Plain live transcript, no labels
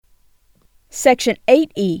Section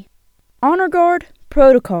 8E, Honor Guard,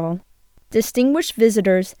 Protocol, Distinguished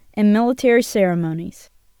Visitors, and Military Ceremonies.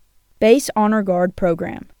 Base Honor Guard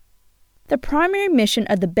Program. The primary mission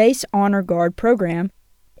of the Base Honor Guard Program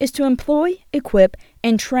is to employ, equip,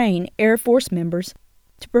 and train Air Force members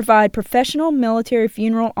to provide professional military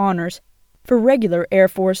funeral honors for regular Air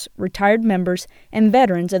Force, retired members, and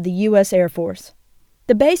veterans of the U.S. Air Force.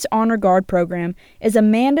 The Base Honor Guard Program is a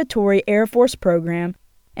mandatory Air Force program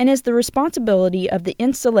and is the responsibility of the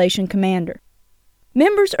installation commander.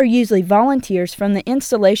 Members are usually volunteers from the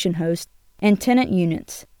installation host and tenant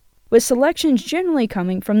units, with selections generally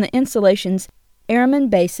coming from the installation's Airman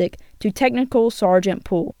Basic to Technical Sergeant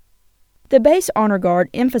pool. The Base Honor Guard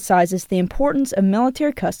emphasizes the importance of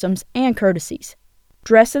military customs and courtesies,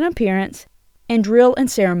 dress and appearance, and drill and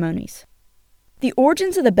ceremonies. The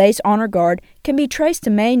origins of the Base Honor Guard can be traced to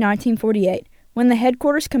May 1948, when the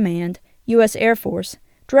Headquarters Command, U.S. Air Force,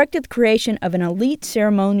 directed the creation of an elite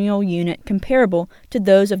ceremonial unit comparable to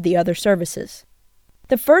those of the other services.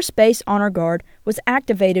 The first Base Honor Guard was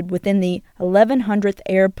activated within the 1100th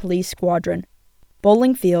Air Police Squadron,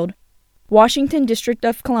 Bowling Field, Washington District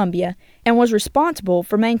of Columbia, and was responsible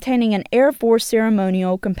for maintaining an Air Force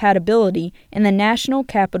ceremonial compatibility in the National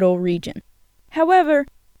Capital Region. However,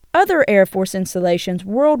 other Air Force installations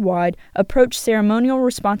worldwide approach ceremonial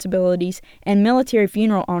responsibilities and military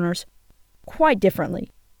funeral honors quite differently.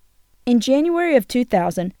 In January of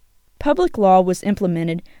 2000, public law was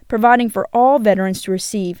implemented providing for all veterans to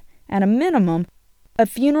receive, at a minimum, a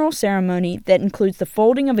funeral ceremony that includes the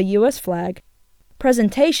folding of a U.S. flag,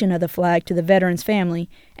 presentation of the flag to the veteran's family,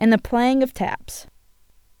 and the playing of taps.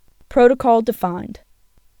 Protocol defined.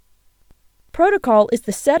 Protocol is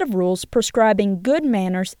the set of rules prescribing good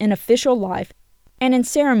manners in official life and in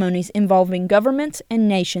ceremonies involving governments and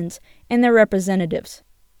nations and their representatives.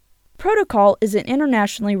 Protocol is an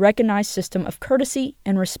internationally recognized system of courtesy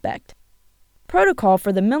and respect. Protocol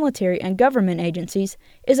for the military and government agencies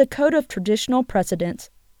is a code of traditional precedents,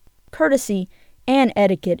 courtesy, and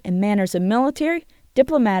etiquette in manners of military,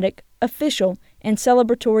 diplomatic, official, and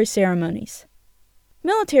celebratory ceremonies.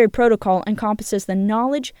 Military protocol encompasses the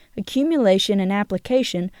knowledge, accumulation, and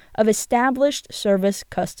application of established service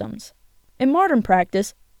customs. In modern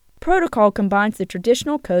practice, protocol combines the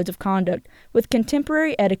traditional codes of conduct with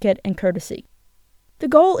contemporary etiquette and courtesy. The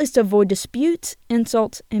goal is to avoid disputes,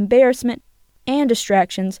 insults, embarrassment, and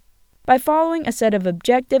distractions by following a set of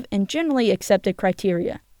objective and generally accepted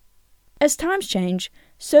criteria. As times change,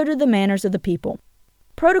 so do the manners of the people.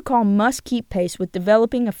 Protocol must keep pace with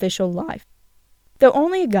developing official life. Though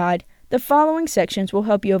only a guide, the following sections will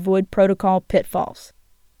help you avoid protocol pitfalls.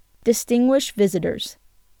 Distinguished Visitors,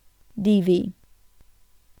 DV.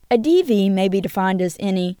 A DV may be defined as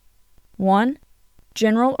any 1.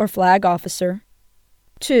 General or flag officer.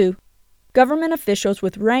 2. Government officials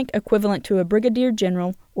with rank equivalent to a brigadier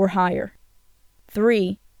general or higher.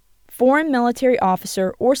 3. Foreign military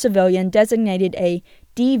officer or civilian designated a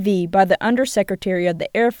DV by the Undersecretary of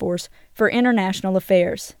the Air Force for International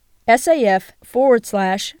Affairs, SAF/IA,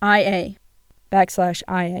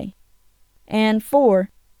 and 4.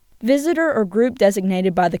 Visitor or group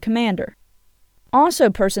designated by the commander. Also,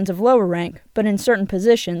 persons of lower rank, but in certain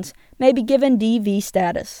positions, may be given DV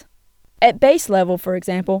status. At base level, for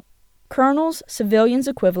example, colonels, civilians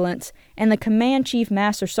equivalents, and the command chief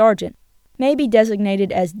master sergeant may be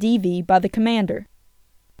designated as DV by the commander.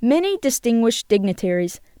 Many distinguished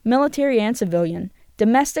dignitaries, military and civilian,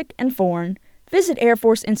 domestic and foreign, visit Air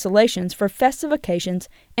Force installations for festive occasions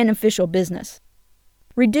and official business.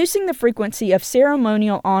 Reducing the frequency of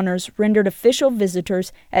ceremonial honors rendered official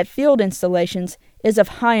visitors at field installations is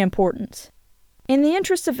of high importance. In the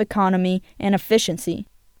interest of economy and efficiency,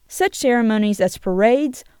 such ceremonies as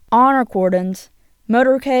parades, honor cordons,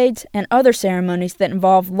 motorcades, and other ceremonies that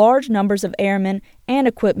involve large numbers of airmen and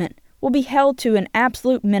equipment will be held to an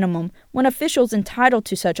absolute minimum when officials entitled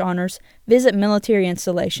to such honors visit military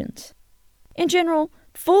installations. In general,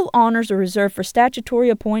 full honors are reserved for statutory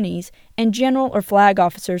appointees and general or flag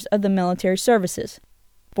officers of the military services,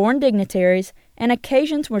 foreign dignitaries, and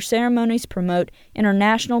occasions where ceremonies promote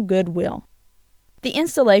international goodwill. The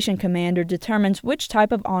installation commander determines which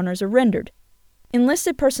type of honors are rendered.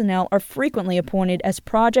 Enlisted personnel are frequently appointed as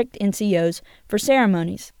project NCOs for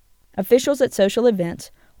ceremonies, officials at social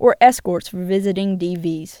events, or escorts for visiting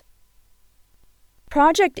DVs.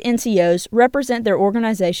 Project NCOs represent their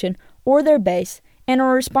organization or their base and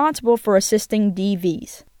are responsible for assisting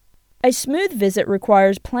DVs. A smooth visit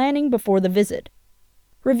requires planning before the visit.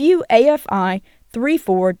 Review AFI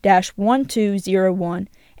 34-1201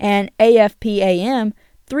 and AFPAM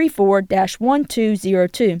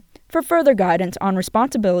 34-1202 for further guidance on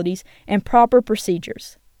responsibilities and proper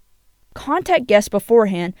procedures. Contact guests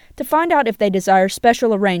beforehand to find out if they desire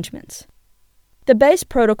special arrangements. The base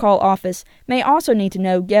protocol office may also need to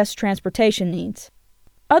know guest transportation needs.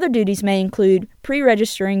 Other duties may include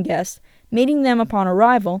pre-registering guests, meeting them upon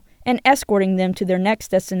arrival, and escorting them to their next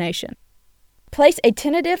destination. Place a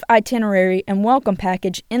tentative itinerary and welcome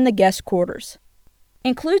package in the guest quarters.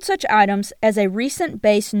 Include such items as a recent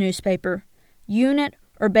base newspaper, unit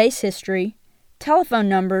or base history, telephone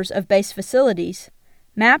numbers of base facilities,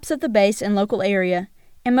 maps of the base and local area,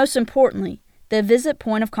 and most importantly, the visit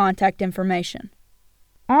point of contact information.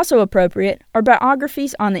 Also appropriate are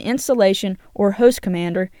biographies on the installation or host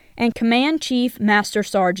commander and command chief master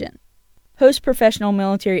sergeant, host professional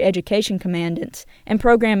military education commandants and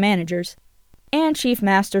program managers, and chief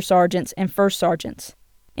master sergeants and first sergeants,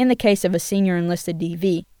 in the case of a senior enlisted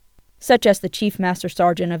DV, such as the chief master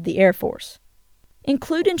sergeant of the Air Force.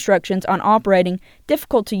 Include instructions on operating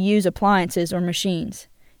difficult-to-use appliances or machines,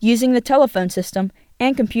 using the telephone system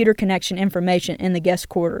and computer connection information in the guest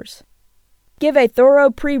quarters. Give a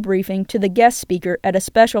thorough pre-briefing to the guest speaker at a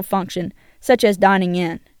special function, such as dining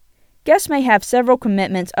in. Guests may have several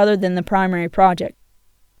commitments other than the primary project.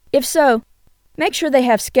 If so, make sure they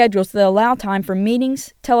have schedules that allow time for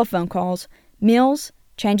meetings, telephone calls, meals,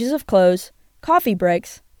 changes of clothes, coffee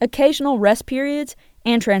breaks, occasional rest periods,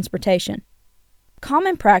 and transportation.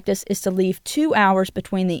 Common practice is to leave 2 hours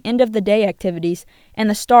between the end of the day activities and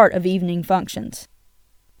the start of evening functions.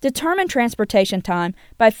 Determine transportation time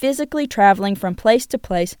by physically traveling from place to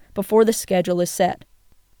place before the schedule is set.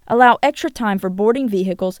 Allow extra time for boarding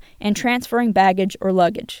vehicles and transferring baggage or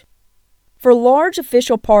luggage. For large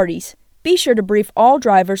official parties, be sure to brief all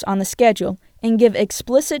drivers on the schedule and give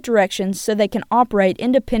explicit directions so they can operate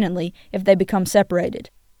independently if they become separated.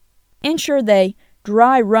 Ensure they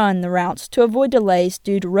dry run the routes to avoid delays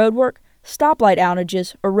due to roadwork, stoplight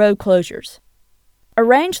outages, or road closures.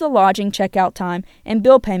 Arrange the lodging checkout time and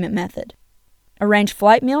bill payment method. Arrange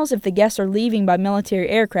flight meals if the guests are leaving by military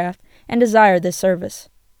aircraft and desire this service.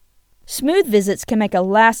 Smooth visits can make a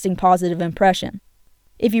lasting positive impression.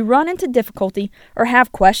 If you run into difficulty or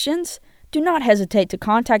have questions, do not hesitate to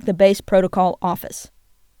contact the base protocol office.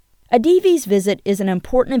 A DV's visit is an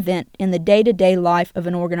important event in the day-to-day life of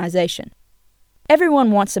an organization.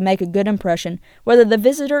 Everyone wants to make a good impression, whether the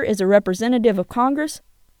visitor is a representative of Congress,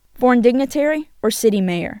 foreign dignitary, or city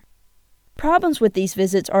mayor. Problems with these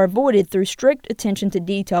visits are avoided through strict attention to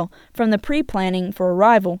detail from the pre-planning for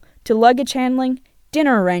arrival to luggage handling,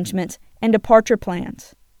 dinner arrangements, and departure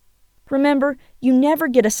plans. Remember, you never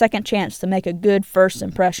get a second chance to make a good first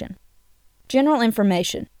impression. General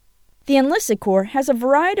information. The Enlisted Corps has a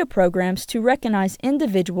variety of programs to recognize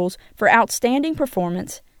individuals for outstanding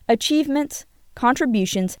performance, achievements,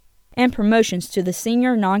 contributions, and promotions to the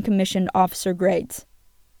senior non-commissioned officer grades.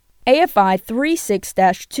 AFI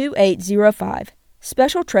 36-2805,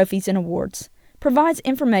 Special Trophies and Awards, provides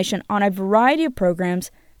information on a variety of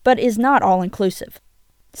programs but is not all-inclusive.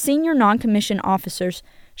 Senior non-commissioned officers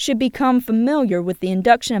should become familiar with the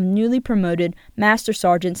induction of newly promoted Master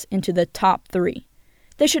Sergeants into the top 3.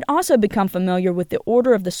 They should also become familiar with the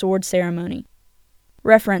Order of the Sword ceremony.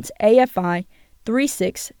 Reference AFI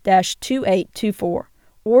 36-2824,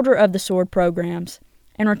 Order of the Sword programs,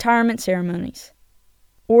 and retirement ceremonies.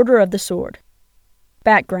 Order of the Sword.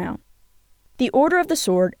 Background. The Order of the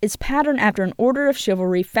Sword is patterned after an order of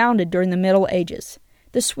chivalry founded during the Middle Ages,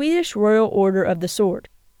 the Swedish Royal Order of the Sword.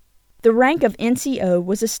 The rank of NCO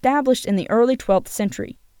was established in the early 12th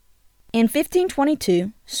century. In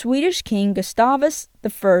 1522, Swedish King Gustavus I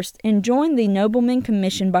enjoined the noblemen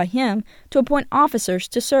commissioned by him to appoint officers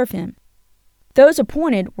to serve him. Those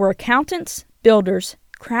appointed were accountants, builders,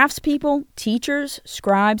 craftspeople, teachers,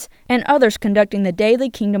 scribes, and others conducting the daily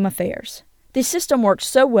kingdom affairs. The system worked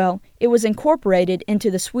so well, it was incorporated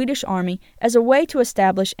into the Swedish army as a way to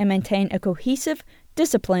establish and maintain a cohesive,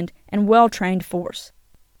 disciplined, and well-trained force.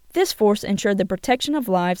 This force ensured the protection of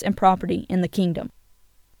lives and property in the kingdom.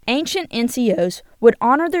 Ancient NCOs would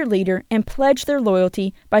honor their leader and pledge their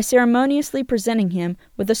loyalty by ceremoniously presenting him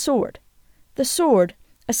with a sword. The sword,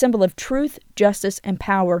 a symbol of truth, justice, and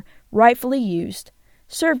power rightfully used,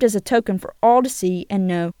 served as a token for all to see and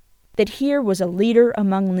know that here was a leader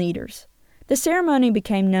among leaders. The ceremony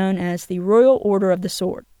became known as the Royal Order of the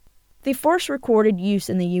Sword. The first recorded use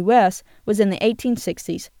in the U.S. was in the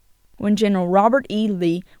 1860s, when General Robert E.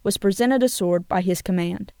 Lee was presented a sword by his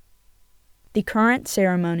command. The current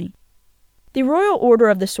ceremony. The Royal Order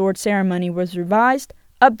of the Sword ceremony was revised,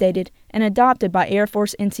 updated, and adopted by Air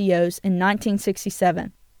Force NCOs in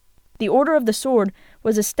 1967. The Order of the Sword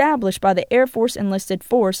was established by the Air Force Enlisted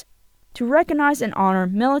Force to recognize and honor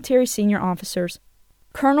military senior officers,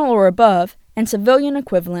 colonel or above, and civilian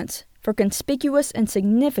equivalents for conspicuous and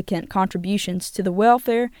significant contributions to the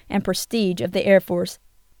welfare and prestige of the Air Force,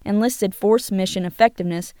 enlisted force mission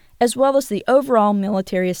effectiveness, as well as the overall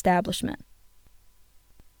military establishment.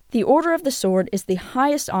 The Order of the Sword is the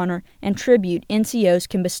highest honor and tribute NCOs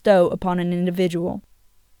can bestow upon an individual.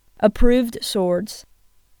 Approved swords.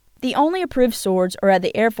 The only approved swords are at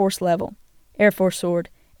the Air Force level, Air Force Sword,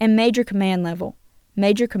 and Major Command level,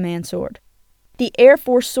 Major Command Sword. The Air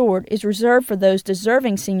Force Sword is reserved for those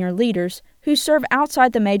deserving senior leaders who serve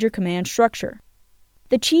outside the Major Command structure.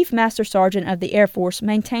 The Chief Master Sergeant of the Air Force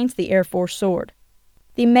maintains the Air Force Sword.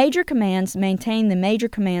 The Major Commands maintain the Major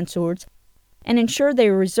Command Swords and ensure they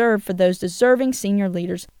are reserved for those deserving senior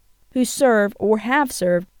leaders who serve or have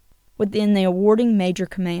served within the awarding Major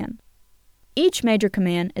Command. Each Major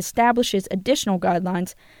Command establishes additional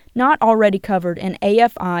guidelines not already covered in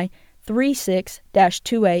AFI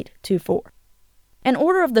 36-2824. An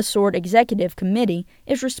Order of the Sword Executive Committee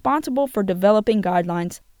is responsible for developing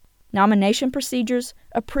guidelines, nomination procedures,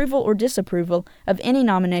 approval or disapproval of any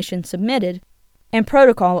nomination submitted, and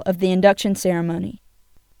protocol of the induction ceremony.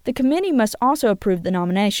 The committee must also approve the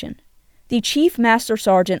nomination. The Chief Master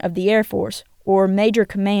Sergeant of the Air Force, or Major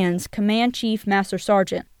Command's Command Chief Master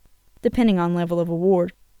Sergeant, depending on level of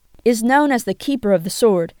award, is known as the Keeper of the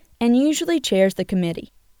Sword and usually chairs the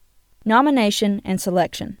committee. Nomination and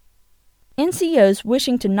selection. NCOs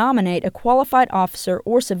wishing to nominate a qualified officer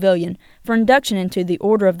or civilian for induction into the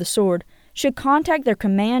Order of the Sword should contact their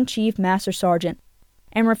Command Chief Master Sergeant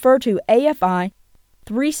and refer to AFI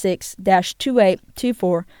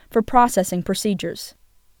 36-2824 for processing procedures.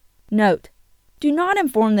 Note: do not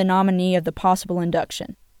inform the nominee of the possible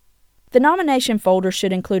induction. The nomination folder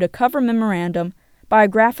should include a cover memorandum,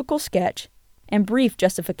 biographical sketch, and brief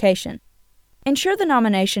justification. Ensure the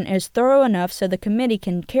nomination is thorough enough so the committee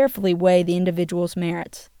can carefully weigh the individual's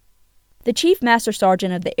merits. The Chief Master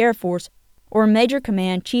Sergeant of the Air Force, or Major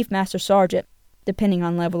Command Chief Master Sergeant, depending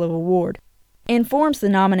on level of award, informs the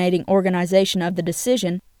nominating organization of the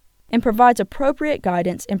decision and provides appropriate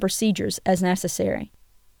guidance and procedures as necessary.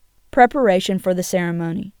 Preparation for the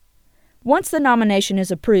ceremony. Once the nomination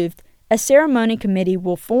is approved, a ceremony committee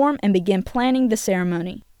will form and begin planning the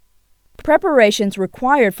ceremony. Preparations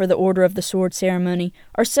required for the Order of the Sword ceremony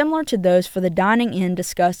are similar to those for the dining in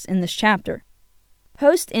discussed in this chapter.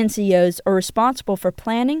 Host NCOs are responsible for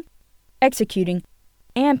planning, executing,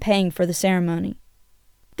 and paying for the ceremony.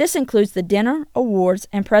 This includes the dinner, awards,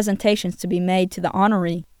 and presentations to be made to the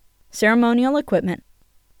honoree, ceremonial equipment,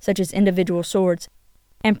 such as individual swords,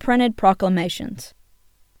 and printed proclamations.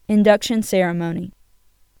 Induction ceremony.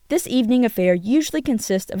 This evening affair usually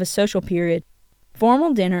consists of a social period,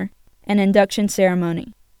 formal dinner, and induction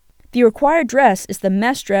ceremony. The required dress is the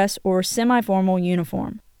mess dress or semi-formal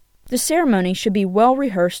uniform. The ceremony should be well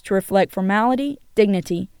rehearsed to reflect formality,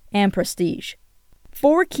 dignity, and prestige.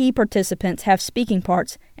 4 key participants have speaking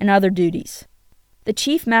parts and other duties: the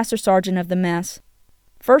Chief Master Sergeant of the Mess,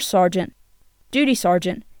 First Sergeant, Duty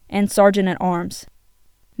Sergeant, and Sergeant at Arms.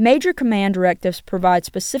 Major Command directives provide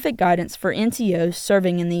specific guidance for NCOs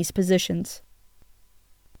serving in these positions.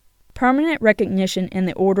 Permanent recognition in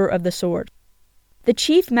the Order of the Sword. The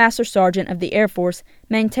Chief Master Sergeant of the Air Force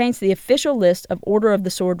maintains the official list of Order of the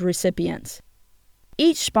Sword recipients.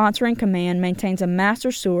 Each sponsoring command maintains a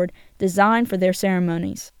Master Sword designed for their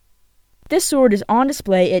ceremonies. This sword is on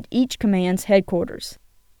display at each command's headquarters.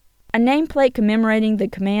 A nameplate commemorating the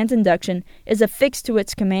command's induction is affixed to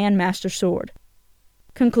its Command Master Sword.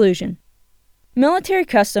 Conclusion. Military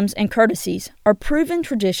customs and courtesies are proven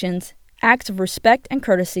traditions, acts of respect and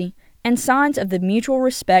courtesy, and signs of the mutual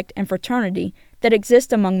respect and fraternity that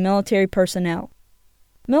exist among military personnel.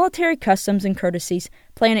 Military customs and courtesies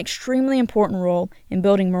play an extremely important role in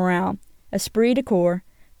building morale, esprit de corps,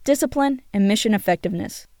 discipline, and mission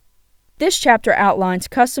effectiveness. This chapter outlines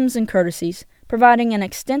customs and courtesies, providing an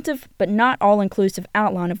extensive but not all-inclusive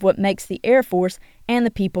outline of what makes the Air Force and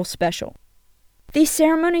the people special. These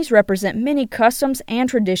ceremonies represent many customs and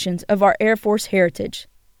traditions of our Air Force heritage.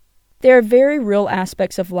 They are very real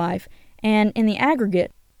aspects of life and, in the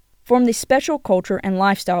aggregate, form the special culture and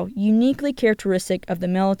lifestyle uniquely characteristic of the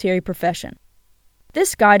military profession.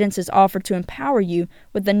 This guidance is offered to empower you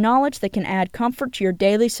with the knowledge that can add comfort to your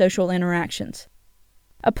daily social interactions.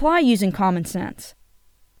 Apply using common sense.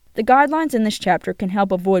 The guidelines in this chapter can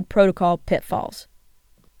help avoid protocol pitfalls.